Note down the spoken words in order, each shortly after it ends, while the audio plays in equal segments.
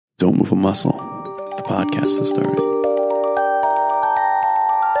Don't move a muscle. The podcast is starting.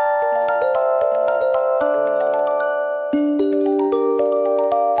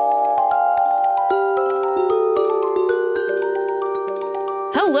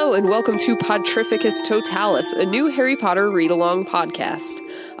 Hello and welcome to Podtrificus Totalus, a new Harry Potter read-along podcast.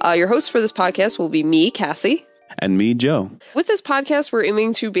 Your host for this podcast will be me, Cassie. And me, Joe. With this podcast, we're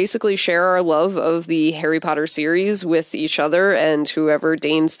aiming to basically share our love of the Harry Potter series with each other and whoever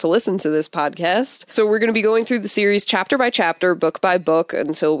deigns to listen to this podcast. So we're going to be going through the series chapter by chapter, book by book,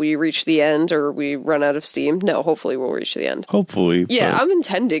 until we reach the end or we run out of steam. No, hopefully we'll reach the end. Hopefully. Yeah, I'm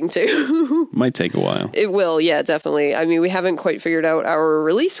intending to. Might take a while. It will, yeah, definitely. I mean, we haven't quite figured out our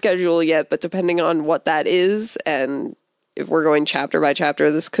release schedule yet, but depending on what that is and if we're going chapter by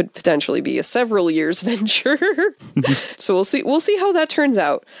chapter, this could potentially be a several years venture. So we'll see how that turns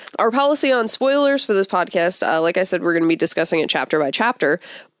out. Our policy on spoilers for this podcast, like I said, we're going to be discussing it chapter by chapter,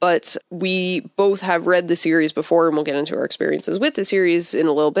 but we both have read the series before, and we'll get into our experiences with the series in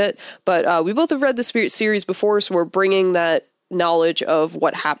a little bit. But we both have read the series before, so we're bringing that knowledge of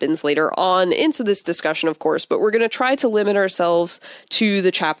what happens later on into this discussion, of course, but we're going to try to limit ourselves to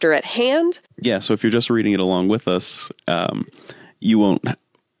the chapter at hand. Yeah, so if you're just reading it along with us, you won't,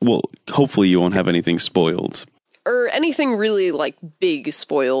 well, hopefully you won't have anything spoiled. Or anything really, like, big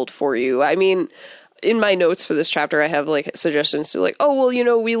spoiled for you. I mean, in my notes for this chapter, I have, like, suggestions to, like, oh, well, you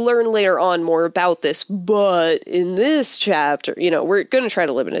know, we learn later on more about this, but in this chapter, you know, we're going to try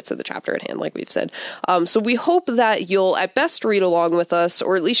to limit it to the chapter at hand, like we've said. So we hope that you'll, at best, read along with us,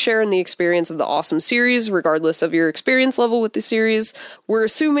 or at least share in the experience of the awesome series, regardless of your experience level with the series. We're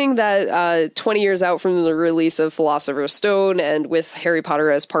assuming that 20 years out from the release of Philosopher's Stone, and with Harry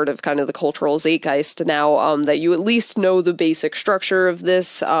Potter as part of kind of the cultural zeitgeist now, that you at least know the basic structure of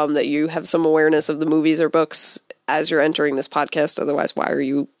this, that you have some awareness of the movies or books as you're entering this podcast. Otherwise, why are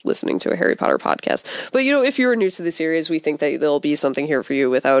you listening to a Harry Potter podcast? But, you know, if you're new to the series, we think that there'll be something here for you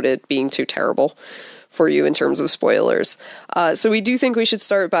without it being too terrible for you in terms of spoilers. So we do think we should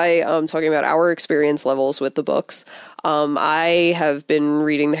start by talking about our experience levels with the books. I have been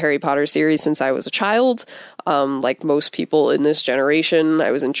reading the Harry Potter series since I was a child. Like most people in this generation,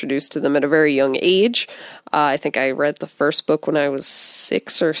 I was introduced to them at a very young age. I think I read the first book when I was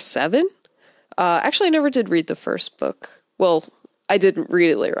 6 or 7. Actually, I never did read the first book. Well, I did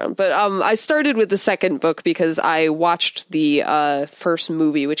read it later on, but I started with the second book because I watched the first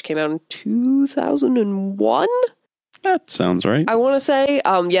movie, which came out in 2001. That sounds right. I want to say.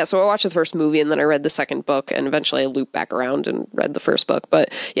 Yeah, so I watched the first movie, and then I read the second book, and eventually I looped back around and read the first book.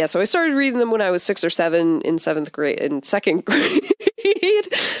 But yeah, so I started reading them when I was 6 or 7 in second grade.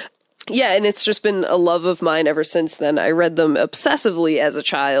 Yeah, and it's just been a love of mine ever since then. I read them obsessively as a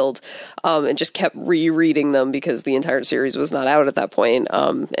child, and just kept rereading them because the entire series was not out at that point.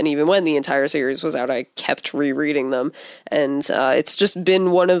 And even when the entire series was out, I kept rereading them. And it's just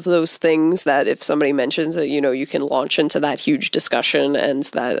been one of those things that if somebody mentions it, you know, you can launch into that huge discussion, and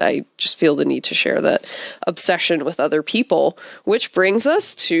that I just feel the need to share that obsession with other people, which brings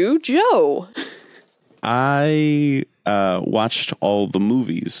us to Joe. I watched all the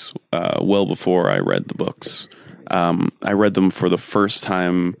movies well before I read the books. I read them for the first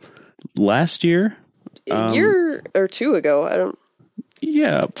time last year. A year or two ago. I don't...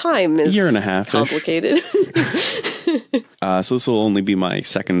 Yeah. Time is a year and a half complicated. So this will only be my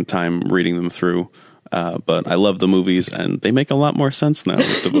second time reading them through. But I love the movies, and they make a lot more sense now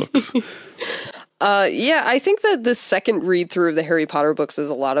with the books. Yeah, I think that the second read-through of the Harry Potter books is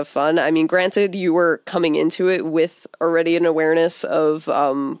a lot of fun. I mean, granted, you were coming into it with already an awareness of,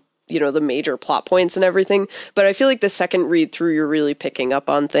 you know, the major plot points and everything, but I feel like the second read-through, you're really picking up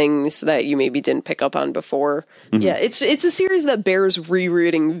on things that you maybe didn't pick up on before. Mm-hmm. Yeah, it's a series that bears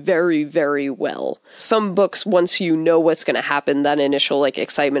rereading very, very well. Some books, once you know what's going to happen, that initial, like,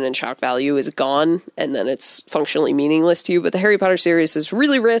 excitement and shock value is gone, and then it's functionally meaningless to you, but the Harry Potter series is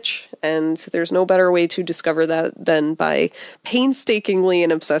really rich, and there's no better way to discover that than by painstakingly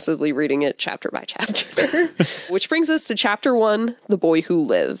and obsessively reading it chapter by chapter. Which brings us to chapter 1, The Boy Who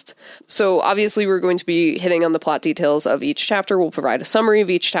Lived. So obviously we're going to be hitting on the plot details of each chapter. We'll provide a summary of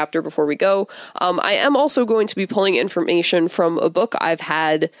each chapter before we go. I am also going to be pulling information from a book I've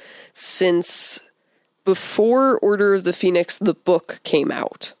had since before Order of the Phoenix, the book came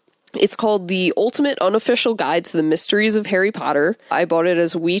out. It's called The Ultimate Unofficial Guide to the Mysteries of Harry Potter. I bought it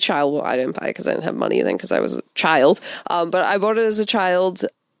as a wee child. Well, I didn't buy it because I didn't have money then because I was a child. But I bought it as a child.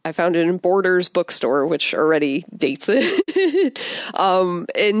 I found it in Borders bookstore, which already dates it.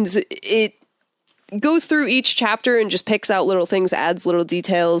 And it goes through each chapter and just picks out little things, adds little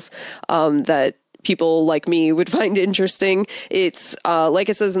details that people like me would find interesting. It's, like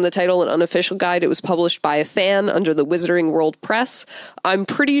it says in the title, an unofficial guide. It was published by a fan under the Wizarding World Press. I'm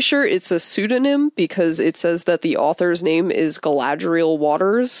pretty sure it's a pseudonym because it says that the author's name is Galadriel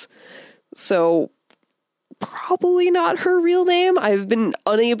Waters. So probably not her real name. I've been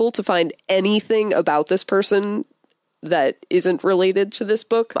unable to find anything about this person that isn't related to this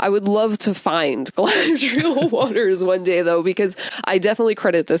book. I would love to find Galadriel Waters one day, though, because I definitely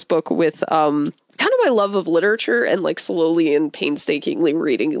credit this book with kind of my love of literature and like slowly and painstakingly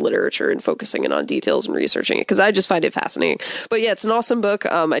reading literature and focusing in on details and researching it because I just find it fascinating. But yeah, it's an awesome book.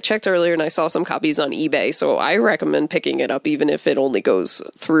 I checked earlier and I saw some copies on eBay, so I recommend picking it up even if it only goes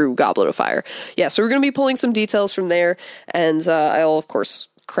through Goblet of Fire. Yeah, so we're going to be pulling some details from there, and I'll, of course,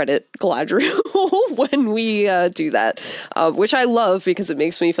 credit Galadriel when we do that, which I love because it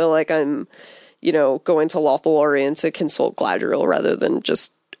makes me feel like I'm, going to Lothlorien to consult Galadriel rather than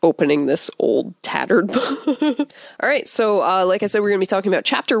just opening this old tattered book. All right, so like I said, we're going to be talking about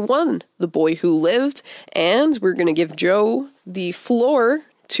Chapter 1, The Boy Who Lived, and we're going to give Joe the floor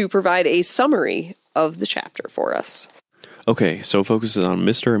to provide a summary of the chapter for us. Okay, so it focuses on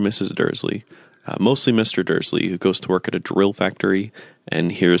Mr. and Mrs. Dursley. Mostly Mr. Dursley, who goes to work at a drill factory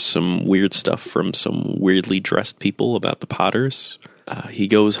and hears some weird stuff from some weirdly dressed people about the Potters. He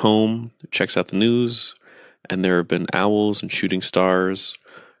goes home, checks out the news, and there have been owls and shooting stars.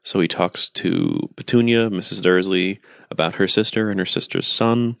 So he talks to Petunia, Mrs. Dursley, about her sister and her sister's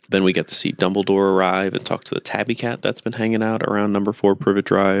son. Then we get to see Dumbledore arrive and talk to the tabby cat that's been hanging out around number 4 Privet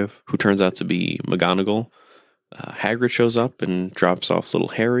Drive, who turns out to be McGonagall. Hagrid shows up and drops off little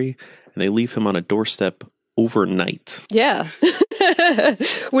Harry, and they leave him on a doorstep overnight. Yeah.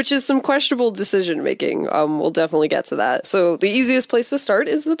 Which is some questionable decision making. We'll definitely get to that. So the easiest place to start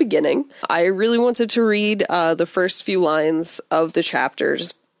is the beginning. I really wanted to read the first few lines of the chapter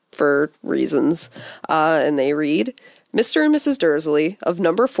just for reasons. And they read, Mr. and Mrs. Dursley of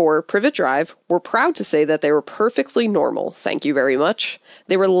number 4 Privet Drive were proud to say that they were perfectly normal. Thank you very much.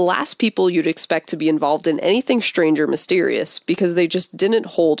 They were the last people you'd expect to be involved in anything strange or mysterious because they just didn't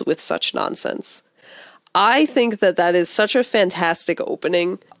hold with such nonsense. I think that that is such a fantastic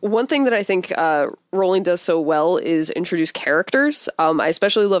opening. One thing that I think Rowling does so well is introduce characters. I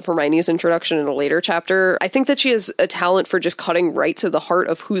especially love Hermione's introduction in a later chapter. I think that she has a talent for just cutting right to the heart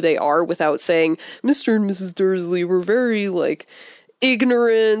of who they are without saying, Mr. and Mrs. Dursley were very,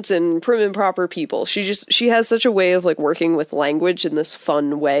 ignorant and prim and proper people. She has such a way of working with language in this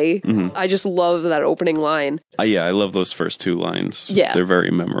fun way. Mm-hmm. I just love that opening line. Yeah, I love those first 2 lines. Yeah. They're very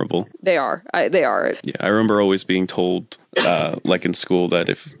memorable. They are. They are. Yeah, I remember always being told, in school, that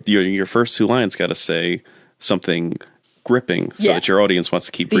if your first 2 lines got to say something gripping so that your audience wants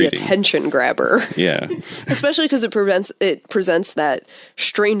to keep reading. The attention grabber. Yeah. Especially because it presents that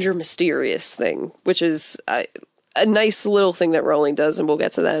strange or mysterious thing, which is a nice little thing that Rowling does, and we'll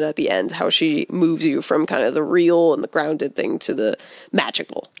get to that at the end, how she moves you from kind of the real and the grounded thing to the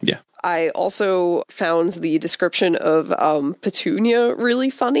magical. Yeah. I also found the description of Petunia really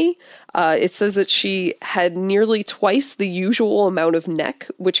funny. It says that she had nearly twice the usual amount of neck,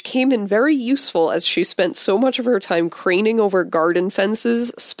 which came in very useful as she spent so much of her time craning over garden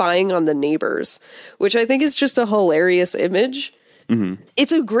fences, spying on the neighbors, which I think is just a hilarious image. Mm-hmm.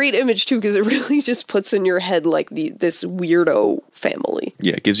 It's a great image, too, because it really just puts in your head, this weirdo family.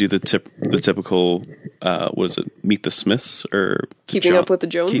 Yeah, it gives you the typical, what is it, Meet the Smiths? Or Keeping Up with the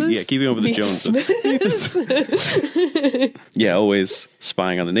Joneses? Keeping Up with the Joneses. Yeah, always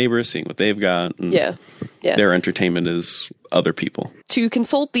spying on the neighbors, seeing what they've got. And yeah. Their entertainment is other people. To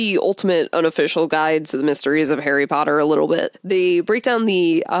consult the ultimate unofficial guide to the mysteries of Harry Potter a little bit, they break down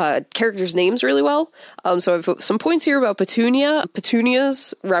the characters' names really well. So I've some points here about Petunia.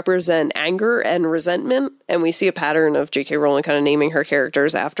 Petunias represent anger and resentment, and we see a pattern of J.K. Rowling kind of naming her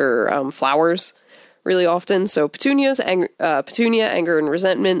characters after flowers really often. So Petunia, anger and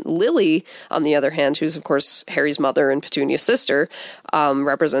resentment. Lily, on the other hand, who's of course Harry's mother and Petunia's sister,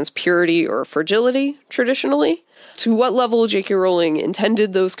 represents purity or fragility traditionally. To what level J.K. Rowling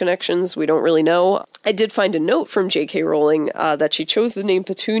intended those connections, we don't really know. I did find a note from J.K. Rowling that she chose the name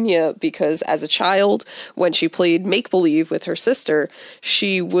Petunia because as a child, when she played make-believe with her sister,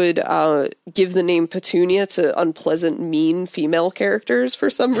 she would give the name Petunia to unpleasant, mean female characters for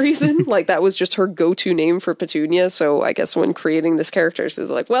some reason. That was just her go-to name for Petunia, so I guess when creating this character,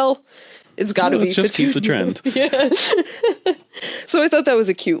 she's it's got to be just Petunia. Keep the trend. Yeah. So I thought that was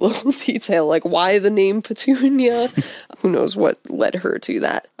a cute little detail. Why the name Petunia? Who knows what led her to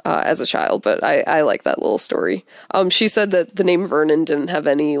that as a child, but I like that little story. She said that the name Vernon didn't have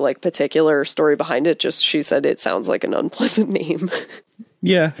any particular story behind it. Just she said it sounds like an unpleasant name.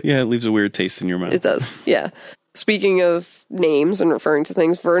 Yeah, it leaves a weird taste in your mouth. It does, yeah. Speaking of names and referring to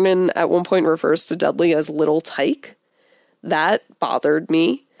things, Vernon at one point refers to Dudley as Little Tyke. That bothered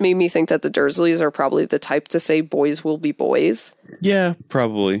me. Made me think that the Dursleys are probably the type to say boys will be boys. Yeah,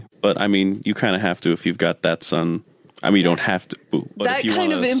 probably. But, I mean, you kind of have to if you've got that son. I mean, you don't have to. But that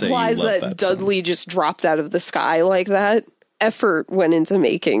kind of implies that Dudley just dropped out of the sky like that. Effort went into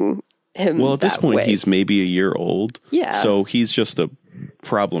making him Well, at this point, way. he's maybe a year old. Yeah. So he's just a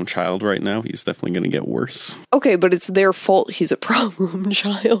problem child right now. He's definitely going to get worse. Okay, but it's their fault he's a problem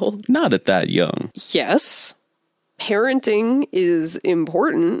child. Not at that young. Yes. Parenting is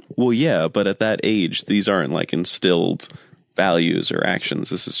important. Well, yeah, but at that age, these aren't like instilled values or actions.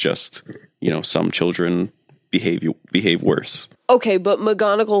 This is just, some children behave worse. Okay, but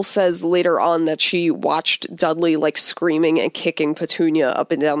McGonagall says later on that she watched Dudley like screaming and kicking Petunia up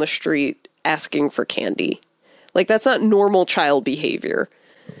and down the street asking for candy. Like, that's not normal child behavior.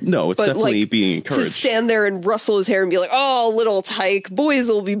 No, it's definitely being encouraged. To stand there and rustle his hair and be like, oh, little tyke, boys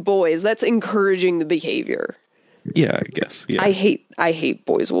will be boys. That's encouraging the behavior. Yeah, I guess. Yeah. I hate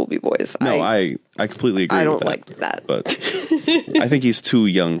boys will be boys. No, I completely agree with that. I don't like that. But I think he's too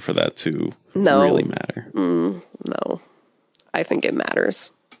young for that to really matter. No. I think it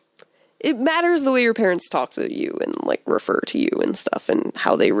matters. It matters the way your parents talk to you and like refer to you and stuff and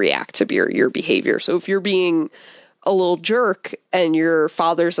how they react to your behavior. So if you're being a little jerk and your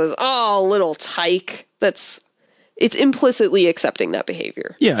father says, oh, little tyke, it's implicitly accepting that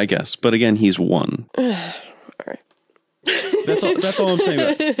behavior. Yeah, I guess. But again, he's one. That's all I'm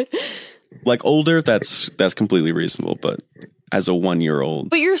saying. Like older, that's completely reasonable, but as a 1-year-old.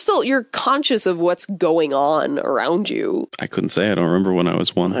 But you're conscious of what's going on around you. I couldn't say. I don't remember when I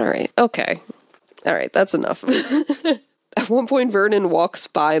was 1. All right. Okay. All right. That's enough. At one point, Vernon walks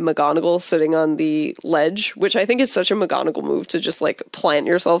by McGonagall sitting on the ledge, which I think is such a McGonagall move to just like plant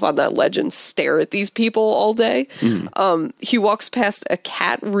yourself on that ledge and stare at these people all day. He walks past a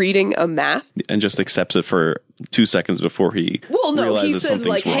cat reading a map. And just accepts it for 2 seconds before he he says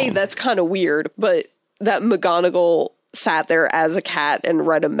like, hey, that's kind of weird. But that McGonagall sat there as a cat and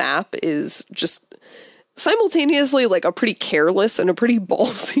read a map is just simultaneously like a pretty careless and a pretty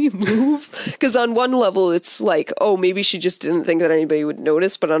ballsy move, because on one level it's like, oh, maybe she just didn't think that anybody would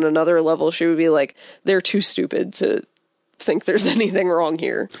notice, but on another level she would be like, they're too stupid to think there's anything wrong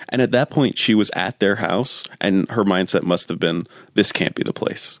here. And at that point she was at their house and her mindset must have been, this can't be the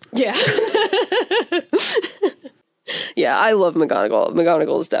place. Yeah. Yeah, I love McGonagall.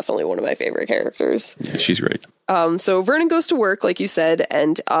 McGonagall is definitely one of my favorite characters. Yeah, she's great. So Vernon goes to work, like you said,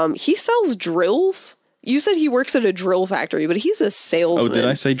 and he sells drills. You said he works at a drill factory, but he's a salesman. Oh, did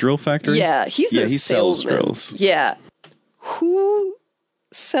I say drill factory? Yeah, he sells drills. Yeah. Who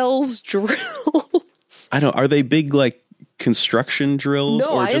sells drills? I don't. Are they big, like, construction drills?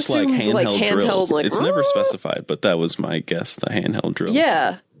 No, or I just like handheld drills? Like, it's never specified, but that was my guess, the handheld drills.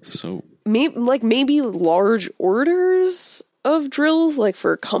 Yeah. So maybe large orders of drills, like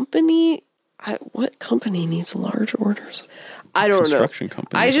for a company. What company needs large orders? I don't know. Construction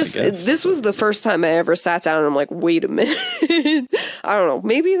companies, I guess. This was the first time I ever sat down and I'm like, wait a minute. I don't know.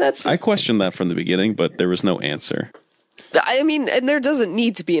 Maybe that's... I questioned that from the beginning, but there was no answer. I mean, and there doesn't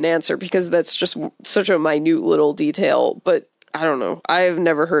need to be an answer because that's just such a minute little detail, but I don't know. I've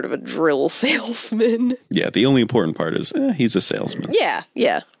never heard of a drill salesman. Yeah, the only important part is he's a salesman.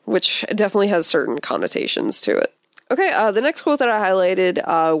 Yeah, which definitely has certain connotations to it. Okay, the next quote that I highlighted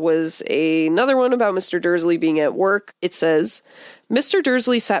was another one about Mr. Dursley being at work. It says, Mr.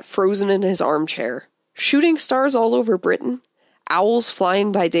 Dursley sat frozen in his armchair. Shooting stars all over Britain, owls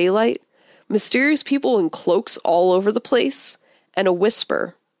flying by daylight, mysterious people in cloaks all over the place, and a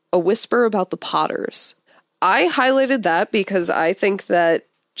whisper about the Potters. I highlighted that because I think that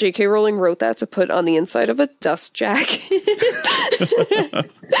J.K. Rowling wrote that to put on the inside of a dust jacket.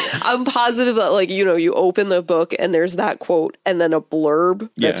 I'm positive that, like, you open the book and there's that quote and then a blurb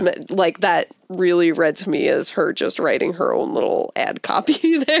that's meant, like, that really read to me as her just writing her own little ad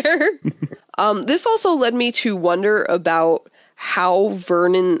copy there. This also led me to wonder about how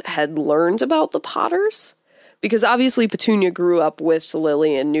Vernon had learned about the Potters. Because obviously Petunia grew up with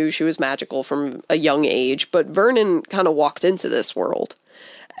Lily and knew she was magical from a young age, but Vernon kind of walked into this world.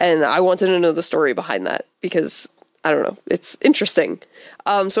 And I wanted to know the story behind that because, I don't know, it's interesting.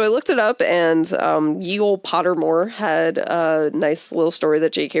 So I looked it up, and Ye Olde Pottermore had a nice little story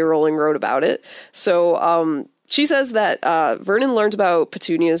that J.K. Rowling wrote about it. So she says that Vernon learned about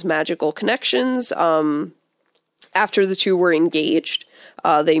Petunia's magical connections after the two were engaged.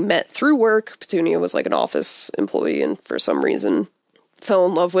 They met through work. Petunia was like an office employee and for some reason fell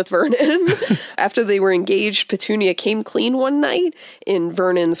in love with Vernon. After they were engaged, Petunia came clean one night in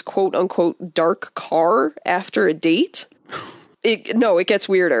Vernon's quote-unquote dark car after a date. It gets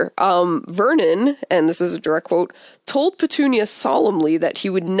weirder. Vernon, and this is a direct quote, told Petunia solemnly that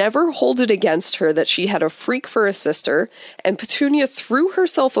he would never hold it against her that she had a freak for a sister, and Petunia threw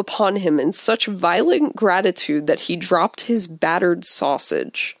herself upon him in such violent gratitude that he dropped his battered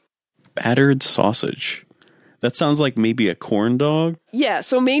sausage. Battered sausage? That sounds like maybe a corn dog? Yeah,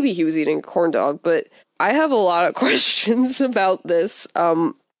 so maybe he was eating a corn dog, but I have a lot of questions about this.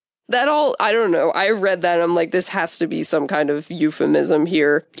 I don't know. I read that and I'm like, this has to be some kind of euphemism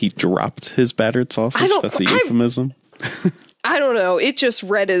here. He dropped his battered sausage? That's a euphemism? I don't know. It just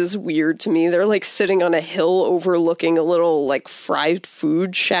read as weird to me. They're like sitting on a hill overlooking a little like fried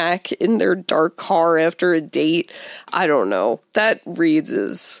food shack in their dark car after a date. I don't know. That reads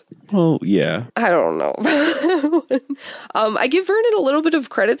as... Well, yeah. I don't know. I give Vernon a little bit of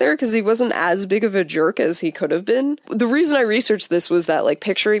credit there because he wasn't as big of a jerk as he could have been. The reason I researched this was that, like,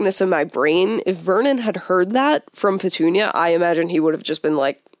 picturing this in my brain, if Vernon had heard that from Petunia, I imagine he would have just been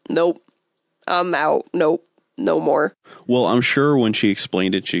like, nope, I'm out. Nope. No more. Well, I'm sure when she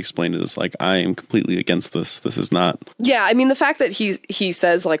explained it as like, I am completely against this. This is not. Yeah, I mean, the fact that he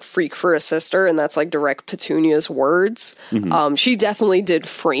says like freak for a sister, and that's like direct Petunia's words. Mm-hmm. She definitely did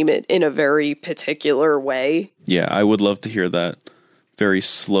frame it in a very particular way. Yeah, I would love to hear that very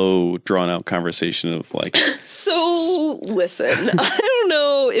slow, drawn out conversation of like. So listen, I don't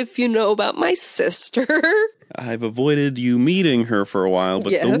know if you know about my sister. I've avoided you meeting her for a while,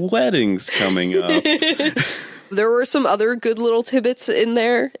 but the wedding's coming up. There were some other good little tidbits in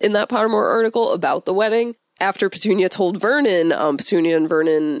there, in that Pottermore article about the wedding. After Petunia told Vernon, Petunia and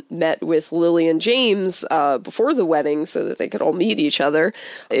Vernon met with Lily and James before the wedding so that they could all meet each other.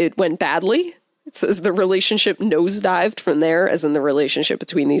 It went badly. It says the relationship nosedived from there, as in the relationship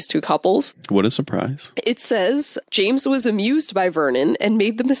between these two couples. What a surprise. It says, James was amused by Vernon and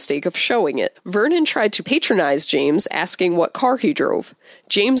made the mistake of showing it. Vernon tried to patronize James, asking what car he drove.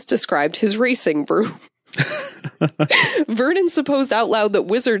 James described his racing broom. Vernon supposed out loud that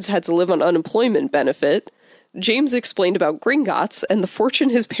wizards had to live on unemployment benefit. James explained about Gringotts and the fortune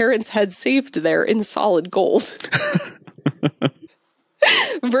his parents had saved there in solid gold.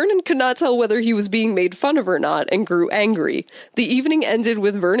 Vernon could not tell whether he was being made fun of or not and grew angry. The evening ended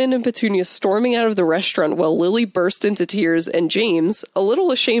with Vernon and Petunia storming out of the restaurant while Lily burst into tears, and James, a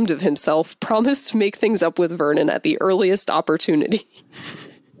little ashamed of himself, promised to make things up with Vernon at the earliest opportunity.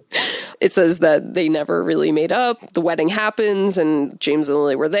 It says that they never really made up. The wedding happens and James and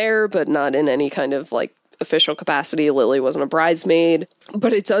Lily were there, but not in any kind of like official capacity. Lily wasn't a bridesmaid.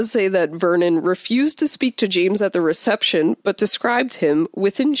 But it does say that Vernon refused to speak to James at the reception, but described him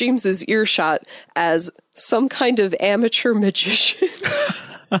within James's earshot as some kind of amateur magician.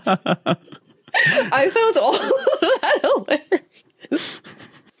 I found all of that hilarious.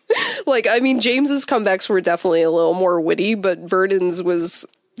 Like, I mean, James's comebacks were definitely a little more witty, but Vernon's was...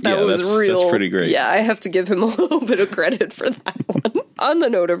 That was real. That's pretty great. Yeah, I have to give him a little bit of credit for that one. On the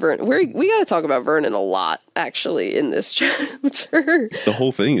note of Vernon, we got to talk about Vernon a lot, actually, in this chapter. The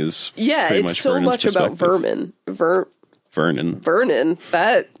whole thing is it's so much about Vernon. Vernon.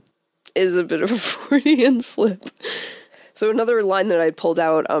 That is a bit of a Freudian slip. So another line that I pulled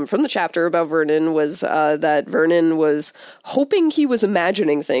out from the chapter about Vernon was that Vernon was hoping he was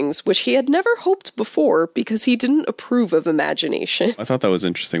imagining things, which he had never hoped before because he didn't approve of imagination. I thought that was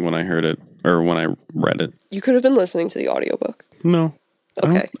interesting when I heard it, or when I read it. You could have been listening to the audiobook. No.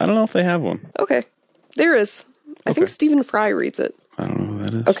 Okay. I don't know if they have one. Okay. There is. I think Stephen Fry reads it. I don't know who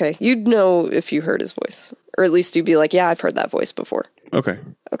that is. Okay. You'd know if you heard his voice. Or at least you'd be like, yeah, I've heard that voice before. Okay.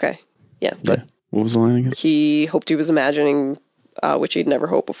 Okay. Yeah, but... Yeah. What was the line again? He hoped he was imagining, which he'd never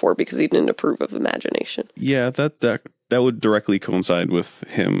hoped before because he didn't approve of imagination. Yeah, that would directly coincide with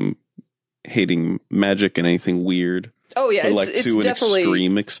him hating magic and anything weird. Oh yeah, it's to an definitely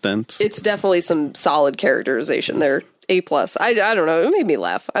extreme extent. It's definitely some solid characterization there. A+. I don't know. It made me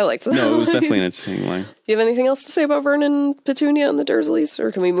laugh. I liked that. No, it was definitely an entertaining line. You have anything else to say about Vernon, Petunia, and the Dursleys, or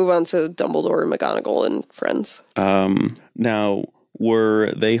can we move on to Dumbledore, McGonagall, and friends? Now.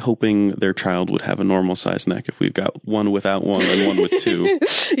 Were they hoping their child would have a normal sized neck if we've got one without one and one with two?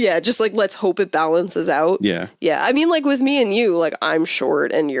 Yeah, just like let's hope it balances out. Yeah. Yeah, I mean, like with me and you, like I'm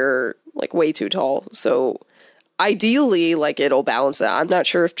short and you're like way too tall. So ideally, like it'll balance out. I'm not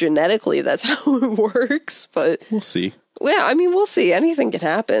sure if genetically that's how it works, but we'll see. Yeah, I mean, we'll see. Anything can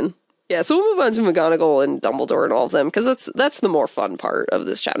happen. Yeah, so we'll move on to McGonagall and Dumbledore and all of them, because that's the more fun part of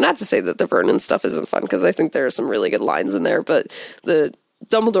this chapter. Not to say that the Vernon stuff isn't fun, because I think there are some really good lines in there, but the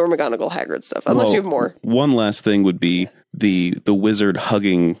Dumbledore, McGonagall, Hagrid stuff, unless you have more. One last thing would be the wizard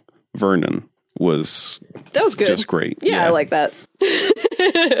hugging Vernon that was good. Just great. Yeah, I like that.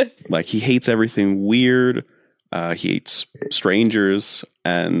 Like, he hates everything weird. He hates strangers,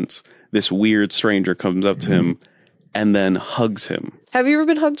 and this weird stranger comes up to him and then hugs him. Have you ever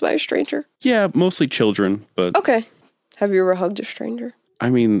been hugged by a stranger? Yeah, mostly children, but... Okay. Have you ever hugged a stranger? I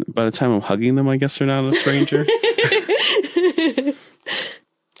mean, by the time I'm hugging them, I guess they're not a stranger.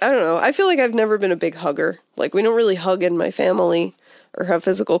 I don't know. I feel like I've never been a big hugger. Like, we don't really hug in my family or have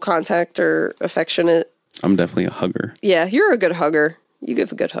physical contact or affectionate. I'm definitely a hugger. Yeah, you're a good hugger. You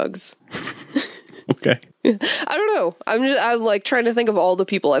give good hugs. Okay. I don't know. I'm like trying to think of all the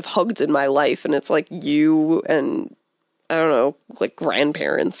people I've hugged in my life, and it's like you and I don't know, like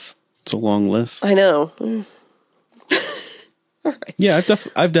grandparents. It's a long list. I know. All right. Yeah,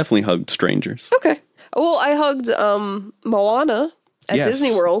 I've definitely hugged strangers. Okay. Well, I hugged Moana at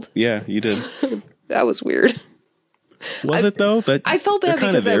Disney World. Yeah, you did. That was weird. Was it though? I felt bad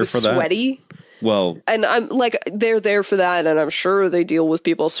because I was sweaty. Well, and I'm like, they're there for that, and I'm sure they deal with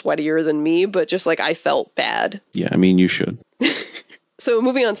people sweatier than me, but just like I felt bad. Yeah, I mean, you should. So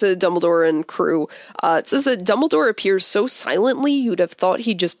moving on to Dumbledore and crew, it says that Dumbledore appears so silently you'd have thought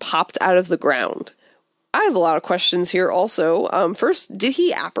he just popped out of the ground. I have a lot of questions here also. First, did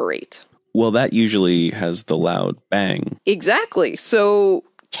he apparate? Well, that usually has the loud bang. Exactly. So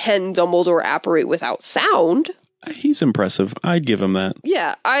can Dumbledore apparate without sound? He's impressive. I'd give him that.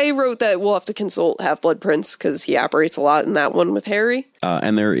 Yeah, I wrote that we'll have to consult Half-Blood Prince because he apparates a lot in that one with Harry.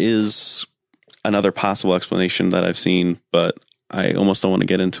 And there is another possible explanation that I've seen, but I almost don't want to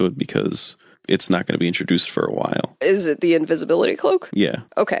get into it because it's not going to be introduced for a while. Is it the invisibility cloak? Yeah.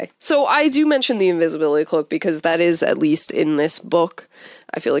 Okay. So I do mention the invisibility cloak because that is, at least in this book,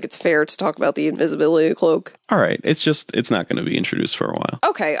 I feel like it's fair to talk about the invisibility cloak. All right. It's not going to be introduced for a while.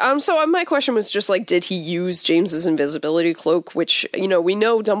 Okay. So my question was just like, did he use James's invisibility cloak, which, we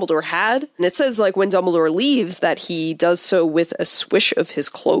know Dumbledore had. And it says like when Dumbledore leaves that he does so with a swish of his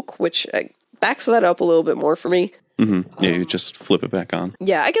cloak, which backs that up a little bit more for me. Mm-hmm. Yeah, you just flip it back on.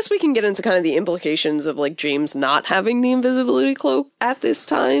 Yeah, I guess we can get into kind of the implications of like James not having the invisibility cloak at this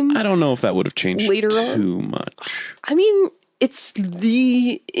time. I don't know if that would have changed later too on. much. I mean, it's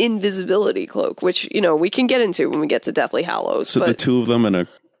the invisibility cloak, which, we can get into when we get to Deathly Hallows. So the two of them and a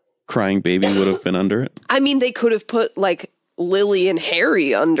crying baby would have been under it? I mean, they could have put like Lily and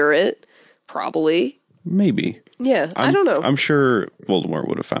Harry under it, probably. Maybe. Yeah, I don't know. I'm sure Voldemort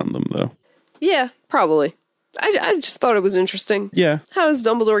would have found them, though. Yeah, probably. I just thought it was interesting. Yeah. How does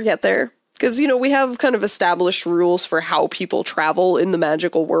Dumbledore get there? Because, we have kind of established rules for how people travel in the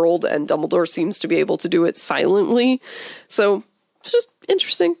magical world, and Dumbledore seems to be able to do it silently. So, it's just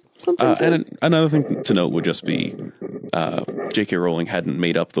interesting. And another thing to note would just be J.K. Rowling hadn't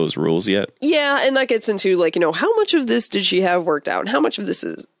made up those rules yet. Yeah, and that gets into, like, how much of this did she have worked out? And how much of this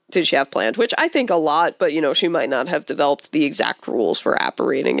did she have planned? Which I think a lot, but, she might not have developed the exact rules for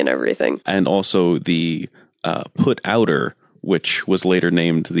apparating and everything. And also the put outer, which was later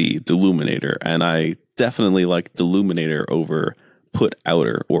named the Deluminator, and I definitely like Deluminator over put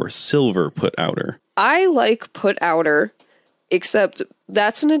outer or silver put outer. I like put outer, except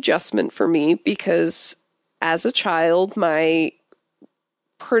that's an adjustment for me because as a child, my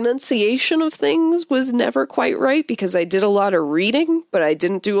pronunciation of things was never quite right because I did a lot of reading, but I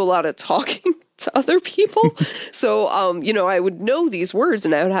didn't do a lot of talking to other people. So, I would know these words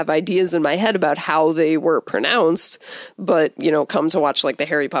and I would have ideas in my head about how they were pronounced. But, come to watch like the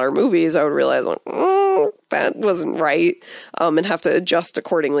Harry Potter movies, I would realize like, that wasn't right, and have to adjust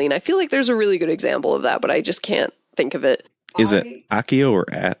accordingly. And I feel like there's a really good example of that, but I just can't think of it. Is it Accio or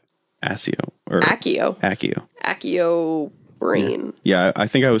Accio? Or Accio. Accio. Accio brain. Yeah, I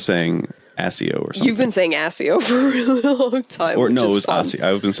think I was saying Accio or something. You've been saying Accio for a really long time. Or no, it was fun. Accio.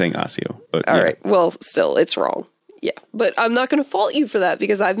 I've been saying Accio. But all right. Well, still, it's wrong. Yeah, but I'm not going to fault you for that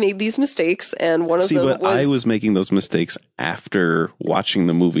because I've made these mistakes, and one of them was... I was making those mistakes after watching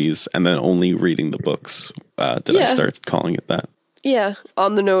the movies and then only reading the books. I start calling it that? Yeah.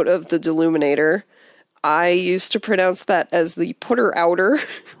 On the note of the Deluminator, I used to pronounce that as the putter outer.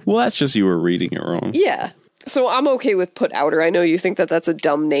 Well, that's just you were reading it wrong. Yeah. So I'm okay with put outer. I know you think that that's a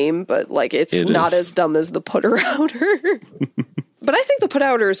dumb name, but like it not as dumb as the putter outer. But I think the put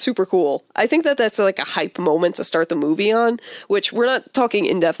outer is super cool. I think that that's like a hype moment to start the movie on, which we're not talking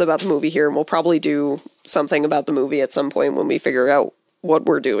in depth about the movie here, and we'll probably do something about the movie at some point when we figure out what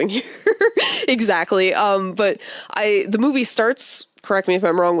we're doing here. Exactly. But the movie starts, correct me if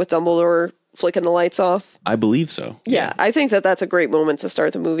I'm wrong, with Dumbledore flicking the lights off. I believe so. Yeah, I think that that's a great moment to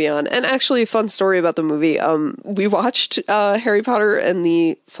start the movie on. And actually, a fun story about the movie. We watched Harry Potter and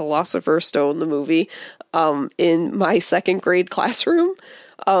the Philosopher's Stone, the movie, in my second grade classroom.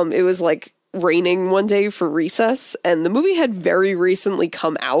 It was like raining one day for recess, and the movie had very recently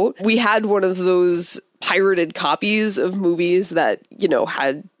come out. We had one of those pirated copies of movies that, you know,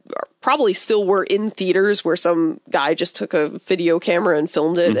 had probably still were in theaters, where some guy just took a video camera and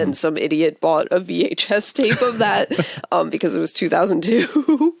filmed it, and some idiot bought a VHS tape of that because it was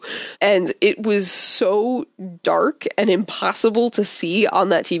 2002. And it was so dark and impossible to see on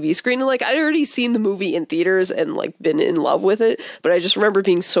that TV screen. And like, I'd already seen the movie in theaters and like been in love with it, but I just remember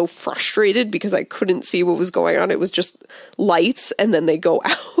being so frustrated because I couldn't see what was going on. It was just lights and then they go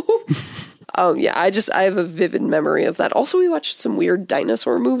out. Yeah, I have a vivid memory of that. Also, we watched some weird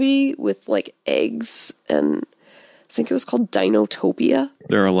dinosaur movie with like eggs, and I think it was called Dinotopia.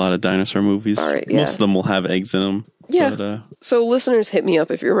 There are a lot of dinosaur movies. All right, yeah. Most of them will have eggs in them. Yeah. But, so listeners, hit me up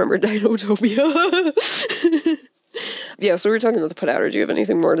if you remember Dinotopia. Yeah, so we were talking about the put outer. Do you have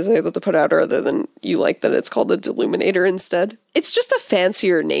anything more to say about the put outer other than you like that it's called the Deluminator instead? It's just a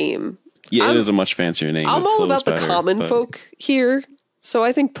fancier name. Yeah, it is a much fancier name. I'm all about the common folk here. So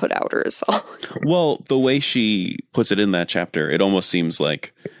I think put outer is all. Well, the way she puts it in that chapter, it almost seems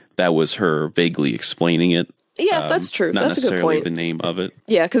like that was her vaguely explaining it. Yeah, that's true. Not That's a good necessarily point. the name of it.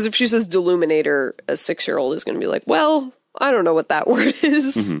 Yeah, because if she says Deluminator, a 6-year-old is going to be like, well, I don't know what that word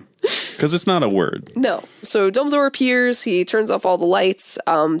is. Because it's not a word. No. So Dumbledore appears. He turns off all the lights.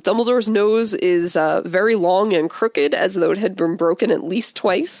 Dumbledore's nose is very long and crooked, as though it had been broken at least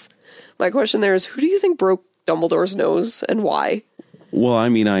twice. My question there is, who do you think broke Dumbledore's nose and why? Well, I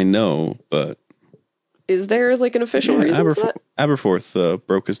mean, I know, but... Is there, like, an official reason for that? Aberforth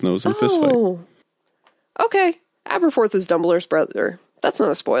broke his nose in a fist fight. Oh. Okay. Aberforth is Dumbledore's brother. That's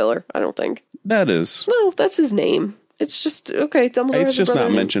not a spoiler, I don't think. That is. No, that's his name. It's just, okay, Dumbledore It's has just a brother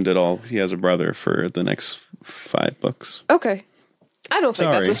not named- mentioned at all. He has a brother for the next 5 books. Okay. I don't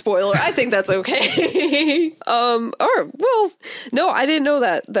think that's a spoiler. I think that's okay. All right. Well, no, I didn't know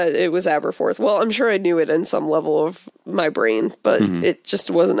that it was Aberforth. Well, I'm sure I knew it in some level of my brain, but it just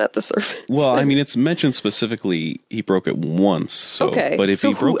wasn't at the surface. Well, I mean, it's mentioned specifically he broke it once. So, okay. But if so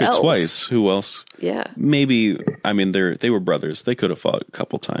he broke it twice, who else? Yeah. Maybe, I mean, they were brothers. They could have fought a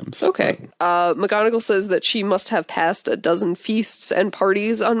couple times. Okay. McGonagall says that she must have passed a dozen feasts and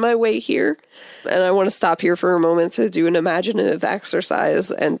parties on my way here. And I want to stop here for a moment to do an imaginative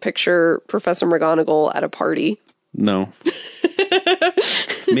exercise and picture Professor McGonagall at a party. No.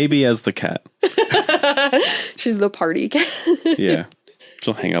 Maybe as the cat. She's the party cat. Yeah.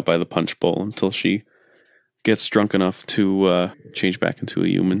 She'll hang out by the punch bowl until she gets drunk enough to change back into a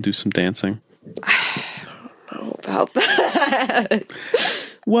human, do some dancing. I don't know about that.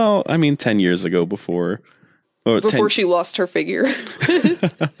 Well, I mean, 10 years ago before she lost her figure.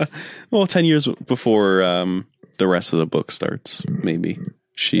 Well, 10 years before the rest of the book starts, maybe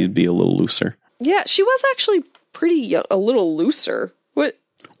she'd be a little looser. Yeah, she was actually a little looser. What?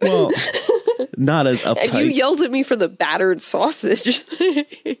 Well, not as uptight. And you yelled at me for the battered sausage.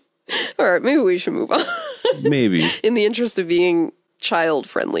 All right, maybe we should move on. Maybe. In the interest of being child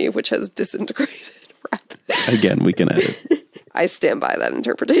friendly, which has disintegrated. Again, we can edit. I stand by that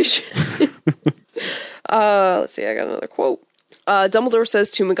interpretation. Let's see, I got another quote. Dumbledore says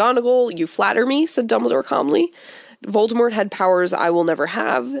to McGonagall, "You flatter me," said Dumbledore calmly. "Voldemort had powers I will never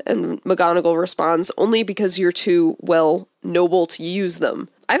have." And McGonagall responds, "Only because you're too, well, noble to use them."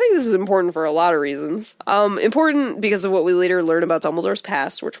 I think this is important for a lot of reasons. Important because of what we later learn about Dumbledore's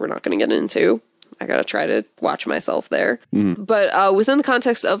past, which we're not going to get into. I gotta try to watch myself there. But within the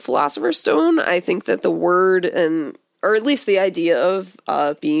context of Philosopher's Stone, I think that the word or at least the idea of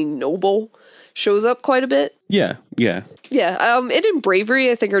being noble shows up quite a bit. Yeah. Yeah, and in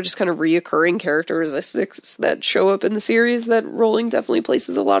Bravery, I think are just kind of reoccurring characteristics that show up in the series that Rowling definitely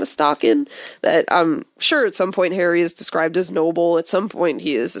places a lot of stock in. That I'm sure at some point Harry is described as noble, at some point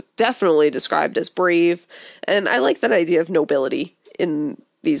he is definitely described as brave, and I like that idea of nobility in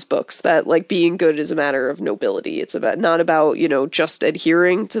these books, that like being good is a matter of nobility. It's not about, just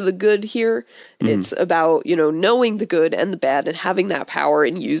adhering to the good here. It's about, knowing the good and the bad and having that power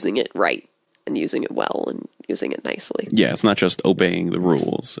and using it right and using it well and using it nicely. Yeah, it's not just obeying the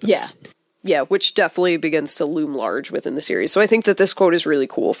rules. Yeah, which definitely begins to loom large within the series. So I think that this quote is really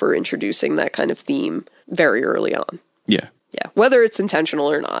cool for introducing that kind of theme very early on. Yeah, whether it's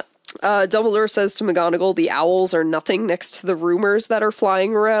intentional or not. Dumbledore says to McGonagall, "The owls are nothing next to the rumors that are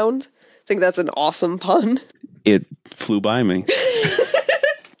flying around." I think that's an awesome pun. It flew by me.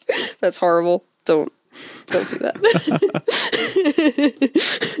 That's horrible. Don't do that.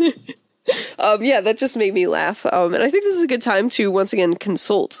 Yeah, that just made me laugh. And I think this is a good time to once again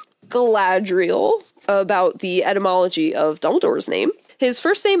consult Galadriel about the etymology of Dumbledore's name. His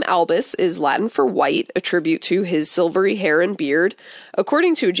first name, Albus, is Latin for white, a tribute to his silvery hair and beard.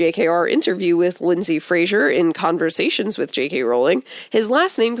 According to a JKR interview with Lindsay Fraser in Conversations with J.K. Rowling, his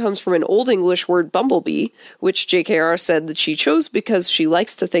last name comes from an Old English word bumblebee, which JKR said that she chose because she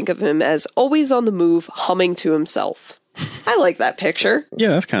likes to think of him as always on the move, humming to himself. I like that picture. Yeah,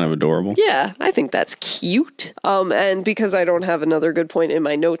 that's kind of adorable. Yeah, I think that's cute. And because I don't have another good point in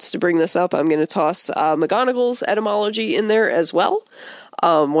my notes to bring this up, I'm going to toss McGonagall's etymology in there as well.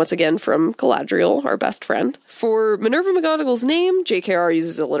 Once again from Galadriel, our best friend. For Minerva McGonagall's name, JKR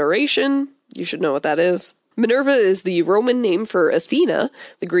uses alliteration. You should know what that is. Minerva is the Roman name for Athena,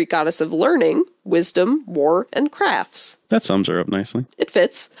 the Greek goddess of learning, wisdom, war, and crafts. That sums her up nicely. It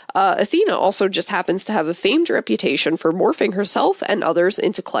fits. Athena also just happens to have a famed reputation for morphing herself and others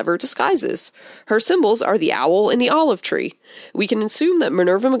into clever disguises. Her symbols are the owl and the olive tree. We can assume that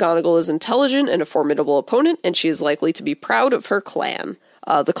Minerva McGonagall is intelligent and a formidable opponent, and she is likely to be proud of her clan.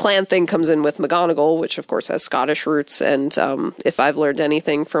 The clan thing comes in with McGonagall, which of course has Scottish roots, and if I've learned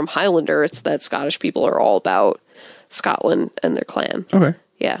anything from Highlander, it's that Scottish people are all about Scotland and their clan. Okay.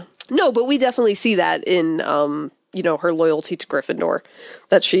 Yeah. No, but we definitely see that in, her loyalty to Gryffindor,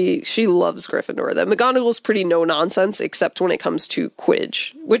 that she loves Gryffindor, that McGonagall's pretty no-nonsense, except when it comes to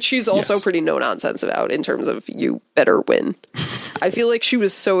Quidditch, which she's also pretty no-nonsense about in terms of you better win. I feel like she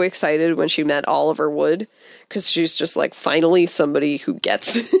was so excited when she met Oliver Wood, because she's just like, finally somebody who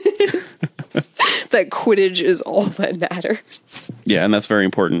gets that Quidditch is all that matters. Yeah, and that's very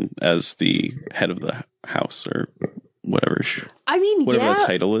important as the head of the house, or whatever. Whatever that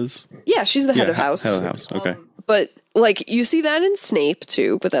title is. Yeah, she's the head of house. Head of house, okay. But, like, you see that in Snape,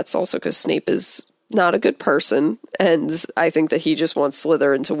 too, but that's also because Snape is not a good person, and I think that he just wants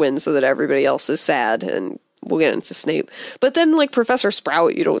Slytherin to win so that everybody else is sad, and we'll get into Snape. But then, like, Professor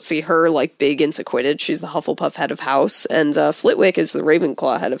Sprout, you don't see her, like, big into Quidditch. She's the Hufflepuff head of house, and Flitwick is the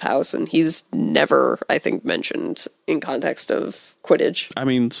Ravenclaw head of house, and he's never, I think, mentioned in context of Quidditch. I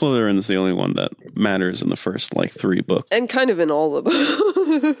mean, Slytherin's the only one that matters in the first, 3 books. And kind of in all the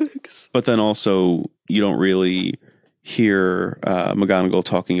books. But then also, you don't really hear McGonagall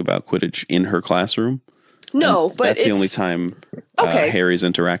talking about Quidditch in her classroom. No, but that's the only time Harry's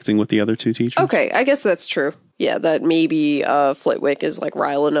interacting with the other 2 teachers. Okay, I guess that's true. Yeah, that maybe Flitwick is like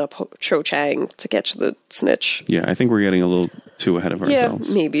riling up Cho Chang to catch the snitch. Yeah, I think we're getting a little too ahead of ourselves.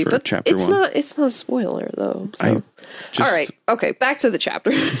 Yeah, maybe, but chapter it's 1. It's not a spoiler though. So. All right, okay, back to the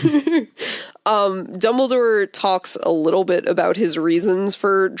chapter. Dumbledore talks a little bit about his reasons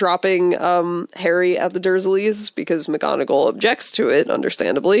for dropping Harry at the Dursleys, because McGonagall objects to it,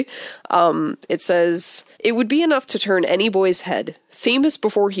 understandably. It says, "It would be enough to turn any boy's head. Famous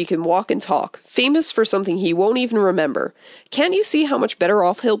before he can walk and talk. Famous for something he won't even remember. Can't you see how much better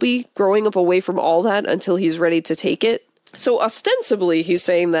off he'll be growing up away from all that until he's ready to take it?" So ostensibly, he's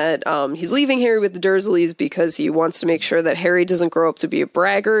saying that he's leaving Harry with the Dursleys because he wants to make sure that Harry doesn't grow up to be a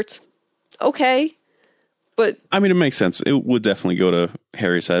braggart. Okay, but... I mean, it makes sense. It would definitely go to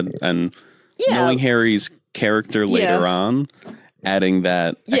Harry's head, and knowing Harry's character later on, adding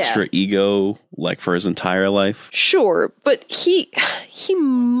that extra ego, for his entire life. Sure, but he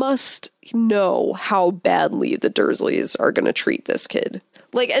must know how badly the Dursleys are going to treat this kid.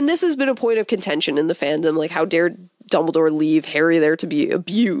 And this has been a point of contention in the fandom, how dare Dumbledore leave Harry there to be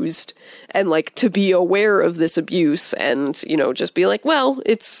abused, and, to be aware of this abuse, and, just be like, well,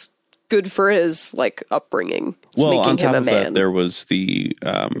 it's good for his, upbringing. It's making on top him a of man. that, there was the,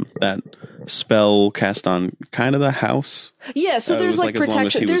 that spell cast on kind of the house. Yeah, so there's,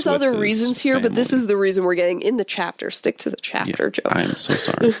 protection. There's other reasons here, family. But this is the reason we're getting in the chapter. Stick to the chapter, Joe. I am so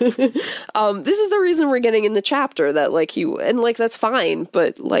sorry. This is the reason we're getting in the chapter, that, that's fine,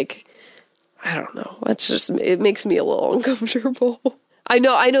 but, I don't know. That's just, it makes me a little uncomfortable. I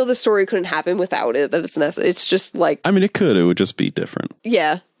know the story couldn't happen without it, that it's necessary. It's just I mean, it could. It would just be different.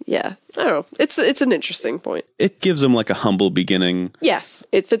 Yeah. I don't know. It's an interesting point. It gives him a humble beginning. Yes.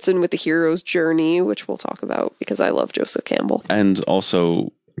 It fits in with the hero's journey, which we'll talk about because I love Joseph Campbell. And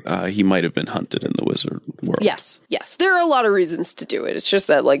also, he might have been hunted in the wizard world. Yes. There are a lot of reasons to do it. It's just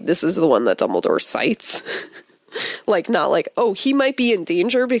that, this is the one that Dumbledore cites. Not oh, he might be in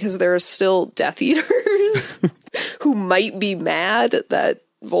danger because there are still Death Eaters who might be mad that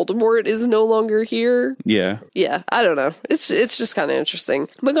Voldemort is no longer here. Yeah, I don't know. It's just kind of interesting.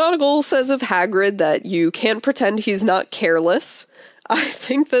 McGonagall says of Hagrid that you can't pretend he's not careless. I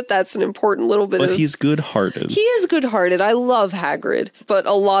think that's an important little bit but he's good-hearted. He is good-hearted. I love Hagrid. But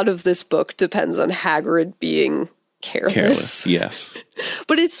a lot of this book depends on Hagrid being careless. Yes.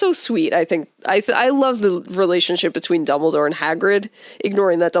 But it's so sweet. I think I love the relationship between Dumbledore and Hagrid,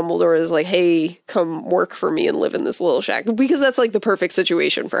 ignoring that Dumbledore is like, hey, come work for me and live in this little shack, because that's like the perfect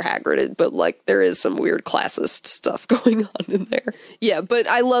situation for Hagrid. But like there is some weird classist stuff going on in there. Yeah, but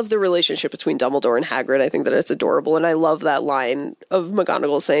I love the relationship between Dumbledore and Hagrid. I think that it's adorable, and I love that line of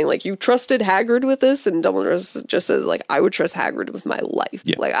McGonagall saying like, you trusted Hagrid with this, and Dumbledore just says like, I would trust Hagrid with my life.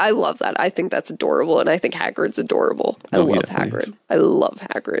 Yeah. Like I love that. I think that's adorable, and I think Hagrid's adorable. I love Hagrid. I love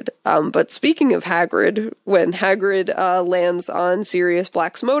Hagrid. But speaking of Hagrid, when Hagrid lands on Sirius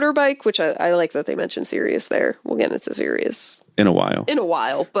Black's motorbike, which I like that they mentioned Sirius there. We'll get into Sirius in a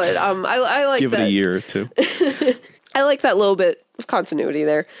while. But I like give that. It a year or two. I like that little bit of continuity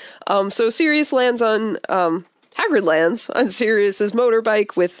there. So Sirius lands on Hagrid lands on Sirius's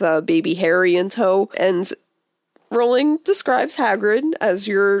motorbike with baby Harry in tow, and Rowling describes Hagrid as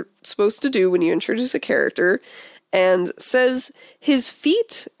you're supposed to do when you introduce a character, and says his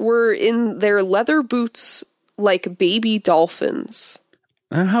feet were in their leather boots like baby dolphins.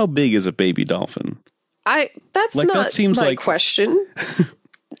 How big is a baby dolphin? That's like, not that seems my like... question.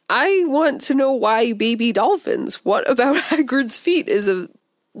 I want to know why baby dolphins. What about Hagrid's feet is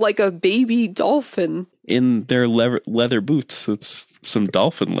like a baby dolphin? In their leather boots. It's some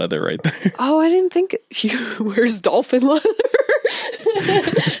dolphin leather right there. Oh, I didn't think he wears dolphin leather.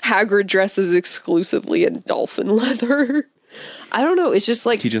 Hagrid dresses exclusively in dolphin leather. I don't know. It's just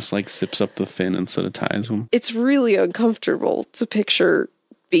like... He just like zips up the fin instead of ties them. It's really uncomfortable to picture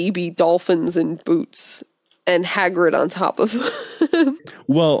baby dolphins in boots and Hagrid on top of them.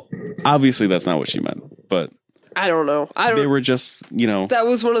 Well, obviously that's not what she meant, but... I don't know. They were just, That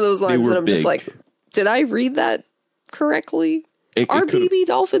was one of those lines that I'm big. just like, did I read that correctly? Are baby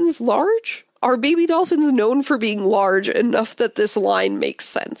dolphins large? Are baby dolphins known for being large enough that this line makes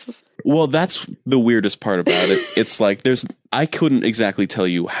sense? Well, that's the weirdest part about it. It's like I couldn't exactly tell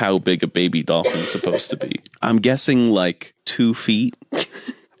you how big a baby dolphin's supposed to be. I'm guessing like 2 feet,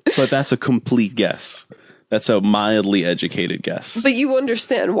 but that's a complete guess. That's a mildly educated guess. But you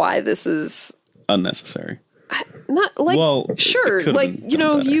understand why this is unnecessary. Not like, well, sure, like,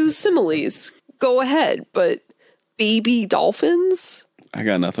 use similes. Go ahead, but baby dolphins? I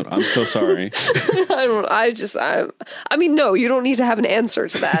got nothing. I'm so sorry. I mean, no, you don't need to have an answer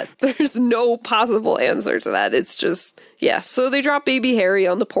to that. There's no possible answer to that. It's just, yeah. So they drop baby Harry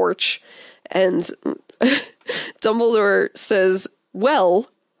on the porch, and Dumbledore says,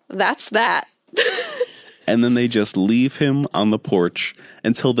 well, that's that. And then they just leave him on the porch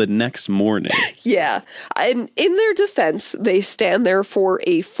until the next morning. Yeah. And in their defense, they stand there for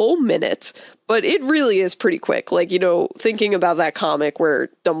a full minute, but it really is pretty quick. Like, thinking about that comic where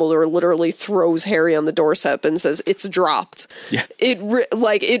Dumbledore literally throws Harry on the doorstep and says, it's dropped. Yeah.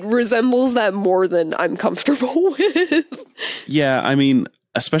 It resembles that more than I'm comfortable with. Yeah, I mean,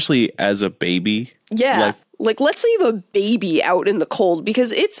 especially as a baby. Yeah. Like let's leave a baby out in the cold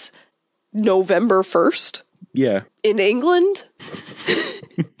because it's November 1st. Yeah. In England.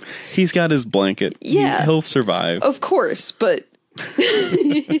 He's got his blanket. Yeah. He'll survive. Of course, but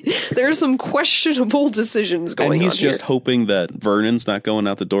there's some questionable decisions going on here. And he's here. just hoping that Vernon's not going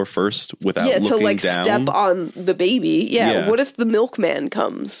out the door first without looking down. Yeah, to step on the baby. Yeah, what if the milkman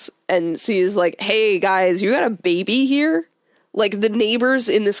comes and sees like, hey guys, you got a baby here? Like the neighbors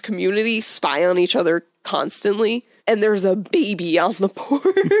in this community spy on each other constantly. And there's a baby on the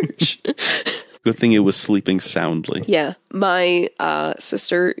porch. Good thing it was sleeping soundly. Yeah. My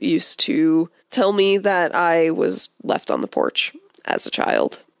sister used to tell me that I was left on the porch as a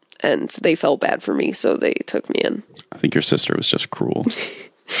child. And they felt bad for me, so they took me in. I think your sister was just cruel.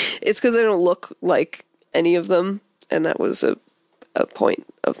 It's because I don't look like any of them. And that was a point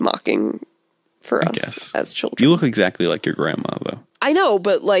of mocking for us as children. You look exactly like your grandma, though. I know,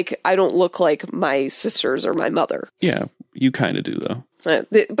 but like I don't look like my sisters or my mother. Yeah, you kind of do though.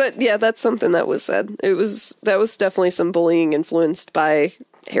 But yeah, that's something that was said. That was definitely some bullying influenced by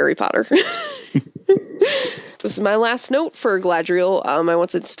Harry Potter. This is my last note for Galadriel. I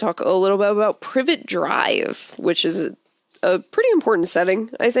wanted to talk a little bit about Privet Drive, which is a pretty important setting,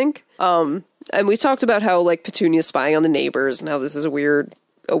 I think. And we talked about how like Petunia's spying on the neighbors and how this is a weird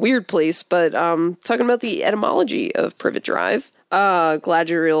place, but talking about the etymology of Privet Drive.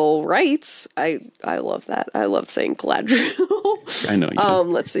 Galadriel writes, I love that. I love saying Galadriel. I know you do.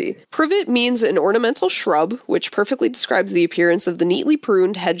 Let's see. Privet means an ornamental shrub, which perfectly describes the appearance of the neatly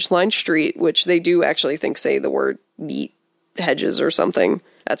pruned hedge-lined street, which they do actually say the word neat hedges or something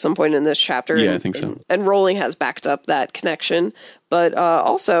at some point in this chapter. Yeah, I think so. And Rowling has backed up that connection. But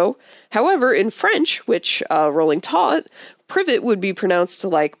also, however, in French, which Rowling taught, privet would be pronounced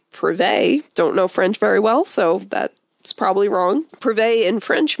like privet. Don't know French very well, so that's probably wrong. Privet in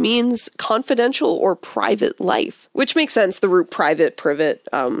French means confidential or private life, which makes sense. The root private, privet,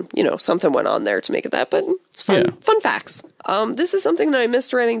 something went on there to make it that, but it's fun. Yeah. Fun facts. This is something that I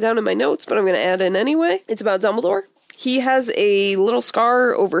missed writing down in my notes, but I'm going to add in anyway. It's about Dumbledore. He has a little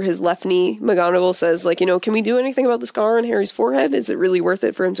scar over his left knee. McGonagall says, can we do anything about the scar on Harry's forehead? Is it really worth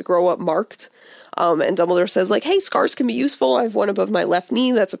it for him to grow up marked? And Dumbledore says, hey, scars can be useful. I have one above my left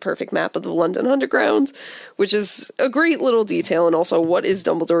knee. That's a perfect map of the London Underground, which is a great little detail. And also, what is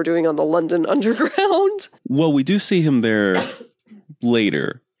Dumbledore doing on the London Underground? Well, we do see him there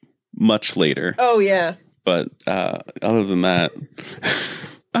later, much later. Oh, yeah. But other than that...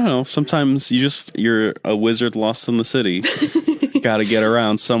 I don't know. Sometimes you're a wizard lost in the city. Got to get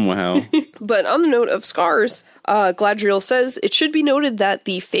around somehow. But on the note of scars, Galadriel says, it should be noted that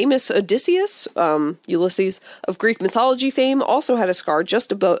the famous Odysseus, Ulysses, of Greek mythology fame, also had a scar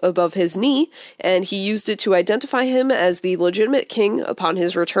just above his knee, and he used it to identify him as the legitimate king upon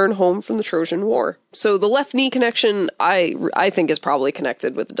his return home from the Trojan War. So the left knee connection, I think, is probably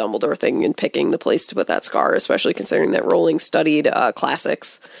connected with the Dumbledore thing and picking the place to put that scar, especially considering that Rowling studied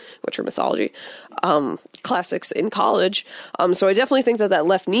classics, which are mythology, classics in college. So I definitely think that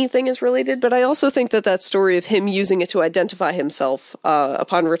left knee thing is related, but I also think that story of him using it to identify himself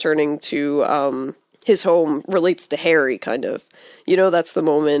upon returning to his home relates to Harry, kind of. That's the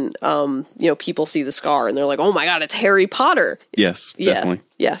moment, people see the scar and they're like, oh my god, it's Harry Potter. Yes, definitely.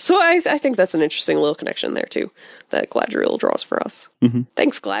 Yeah, so I think that's an interesting little connection there, too, that Galadriel draws for us. Mm-hmm.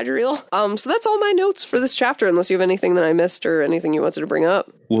 Thanks, Galadriel. So that's all my notes for this chapter, unless you have anything that I missed or anything you wanted to bring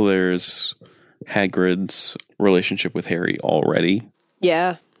up. Well, there's Hagrid's relationship with Harry already.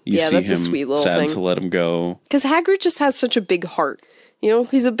 Yeah. That's a sweet little sad thing. To let him go. Because Hagrid just has such a big heart.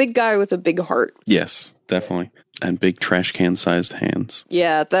 He's a big guy with a big heart. Yes, definitely. And big trash can-sized hands.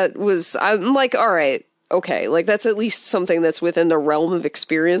 Yeah, I'm like, all right, okay. Like, that's at least something that's within the realm of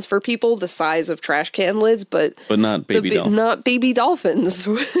experience for people, the size of trash can lids, but not baby dolphins. Not baby dolphins.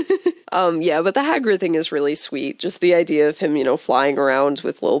 But the Hagrid thing is really sweet. Just the idea of him, flying around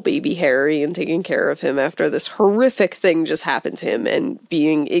with little baby Harry and taking care of him after this horrific thing just happened to him and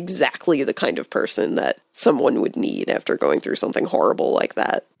being exactly the kind of person that someone would need after going through something horrible like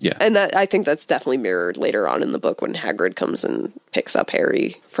that. Yeah. And I think that's definitely mirrored later on in the book when Hagrid comes and picks up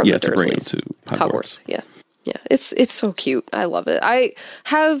Harry from the Dursleys. To bring him to Hogwarts. Yeah. Yeah, it's so cute. I love it. I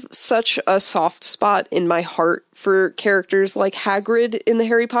have such a soft spot in my heart for characters like Hagrid in the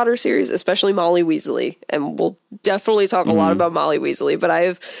Harry Potter series, especially Molly Weasley. And we'll definitely talk a lot about Molly Weasley, but I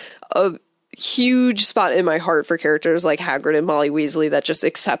have a huge spot in my heart for characters like Hagrid and Molly Weasley that just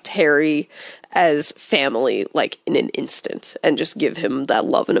accept Harry as family, like, in an instant, and just give him that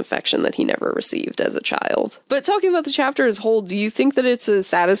love and affection that he never received as a child. But talking about the chapter as a whole, do you think that it's a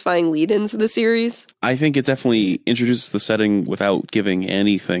satisfying lead-in to the series? I think it definitely introduces the setting without giving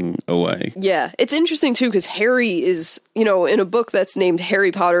anything away. Yeah, it's interesting, too, because Harry is, in a book that's named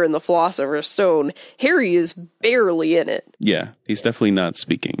Harry Potter and the Philosopher's Stone, Harry is barely in it. Yeah, he's definitely not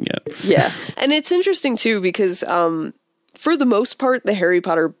speaking yet. Yeah, and it's interesting, too, because for the most part, the Harry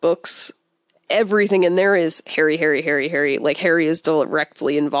Potter books, everything in there is Harry. Like, Harry is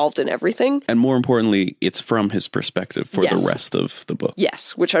directly involved in everything. And more importantly, it's from his perspective for the rest of the book.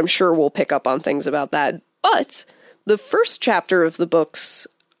 Yes, which I'm sure we'll pick up on things about that. But the first chapter of the books,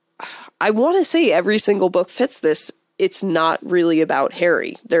 I want to say every single book fits this. It's not really about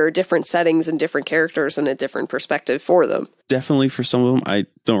Harry. There are different settings and different characters and a different perspective for them. Definitely for some of them. I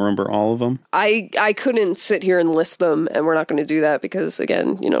don't remember all of them. I couldn't sit here and list them, and we're not going to do that because,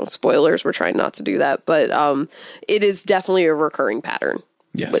 again, spoilers, we're trying not to do that. But it is definitely a recurring pattern.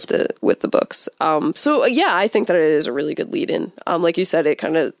 Yes. With the books. I think that it is a really good lead-in. Like you said, it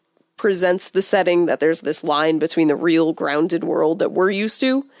kind of presents the setting that there's this line between the real grounded world that we're used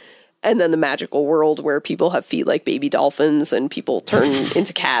to and then the magical world where people have feet like baby dolphins and people turn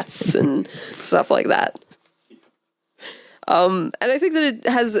into cats and stuff like that. And I think that it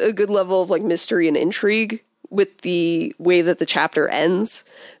has a good level of like mystery and intrigue with the way that the chapter ends,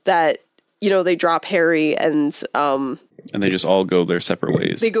 that, they drop Harry and they just all go their separate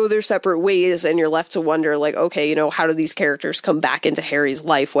ways. They go their separate ways, and you're left to wonder, like, okay, how do these characters come back into Harry's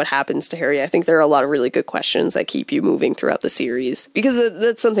life? What happens to Harry? I think there are a lot of really good questions that keep you moving throughout the series, because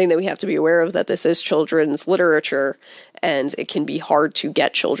that's something that we have to be aware of, that this is children's literature, and it can be hard to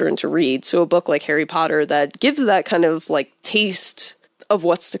get children to read. So a book like Harry Potter that gives that kind of, like, taste of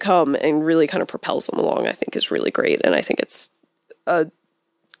what's to come and really kind of propels them along, I think is really great, and I think it's a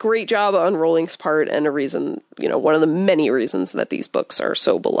great job on Rowling's part, and a reason, one of the many reasons that these books are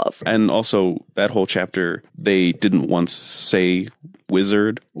so beloved. And also, that whole chapter, they didn't once say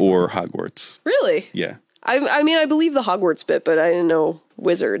wizard or Hogwarts. Really? Yeah. I mean, I believe the Hogwarts bit, but I didn't know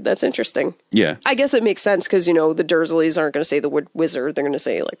wizard. That's interesting. Yeah. I guess it makes sense because, the Dursleys aren't going to say the word wizard. They're going to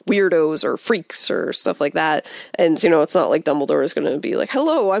say, like, weirdos or freaks or stuff like that. And, it's not like Dumbledore is going to be like,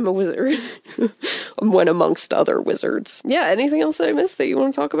 hello, I'm a wizard. When amongst other wizards. Yeah, anything else that I missed that you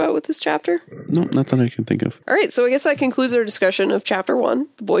want to talk about with this chapter? No, not that I can think of. All right, so I guess that concludes our discussion of Chapter 1,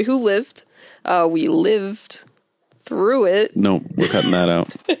 The Boy Who Lived. We lived through it. No, we're cutting that out.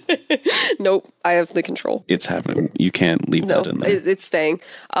 Nope, I have the control. It's happening. You can't leave that in there. It's staying.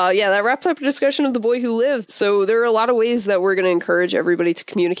 That wraps up our discussion of The Boy Who Lived. So there are a lot of ways that we're going to encourage everybody to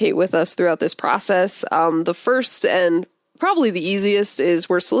communicate with us throughout this process. The first and probably the easiest is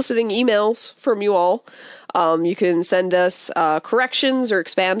we're soliciting emails from you all. You can send us corrections or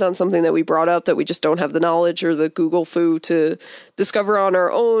expand on something that we brought up that we just don't have the knowledge or the Google foo to discover on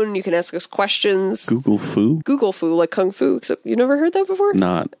our own. You can ask us questions. Google foo? Google foo, like Kung Fu, except you never heard that before?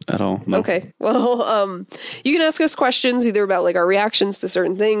 Not at all, no. Okay, well, you can ask us questions either about like our reactions to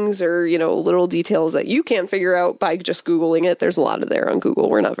certain things or, little details that you can't figure out by just Googling it. There's a lot of there on Google.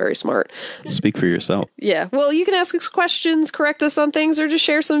 We're not very smart. Speak for yourself. Yeah, well, you can ask us questions, correct us on things, or just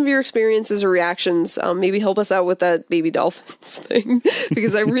share some of your experiences or reactions. Maybe help us out with that baby dolphins thing,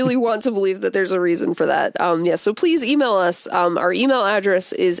 because I really want to believe that there's a reason for that. So please email us. Our email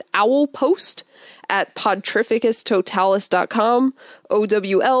address is owlpost@podtrificustotalus.com,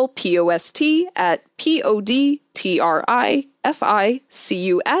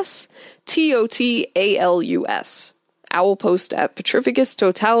 owlpost@podtrificustotalus,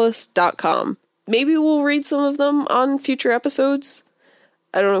 owlpost@podtrificustotalus.com. Maybe we'll read some of them on future episodes.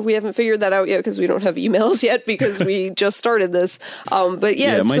 I don't know. We haven't figured that out yet because we don't have emails yet because we just started this. But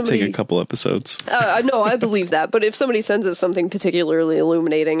yeah, it might take a couple episodes. No, I believe that. But if somebody sends us something particularly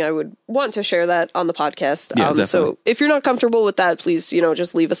illuminating, I would want to share that on the podcast. Yeah, definitely. So if you're not comfortable with that, please,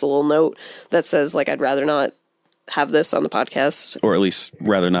 just leave us a little note that says, like, I'd rather not have this on the podcast, or at least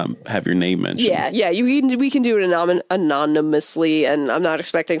rather not have your name mentioned. We can do it anonymously, and I'm not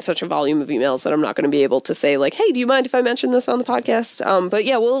expecting such a volume of emails that I'm not going to be able to say, like, hey, do you mind if I mention this on the podcast? But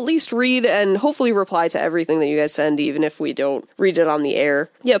yeah, we'll at least read and hopefully reply to everything that you guys send, even if we don't read it on the air.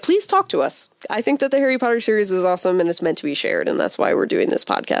 Yeah, please talk to us. I think that the Harry Potter series is awesome and it's meant to be shared, and that's why we're doing this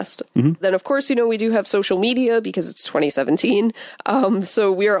podcast. Mm-hmm. Then, of course, we do have social media because it's 2017.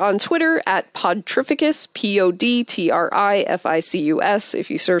 So we are on Twitter at Podtrificus, PODTRIFICUS. If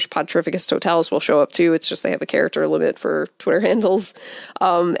you search Podtrificus Totalus, will show up too. It's just they have a character limit for Twitter handles.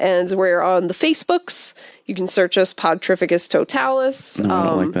 And we're on the Facebooks. You can search us Podtrificus Totalus. No, I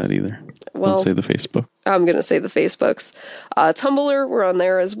don't like that either. Don't say the Facebook. I'm going to say the Facebooks. Tumblr, we're on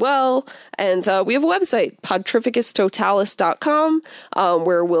there as well. And we have a website, podtrificustotalus.com,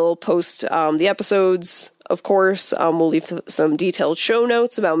 where we'll post the episodes. Of course, we'll leave some detailed show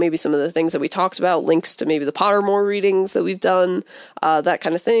notes about maybe some of the things that we talked about, links to maybe the Pottermore readings that we've done, that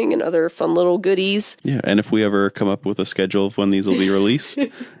kind of thing, and other fun little goodies. Yeah, and if we ever come up with a schedule of when these will be released,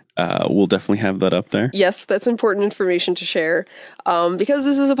 we'll definitely have that up there. Yes, that's important information to share. Because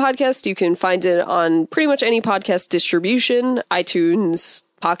this is a podcast, you can find it on pretty much any podcast distribution, iTunes,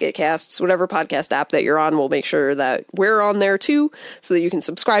 Pocket Casts, whatever podcast app that you're on. We'll make sure that we're on there too, so that you can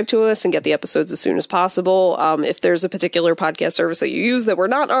subscribe to us and get the episodes as soon as possible. If there's a particular podcast service that you use that we're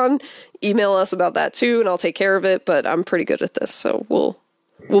not on, email us about that too, and I'll take care of it. But I'm pretty good at this, so we'll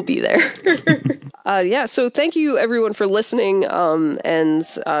be there. So thank you everyone for listening and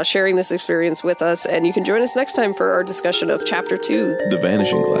sharing this experience with us. And you can join us next time for our discussion of Chapter 2. The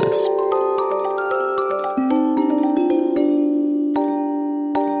Vanishing Glass.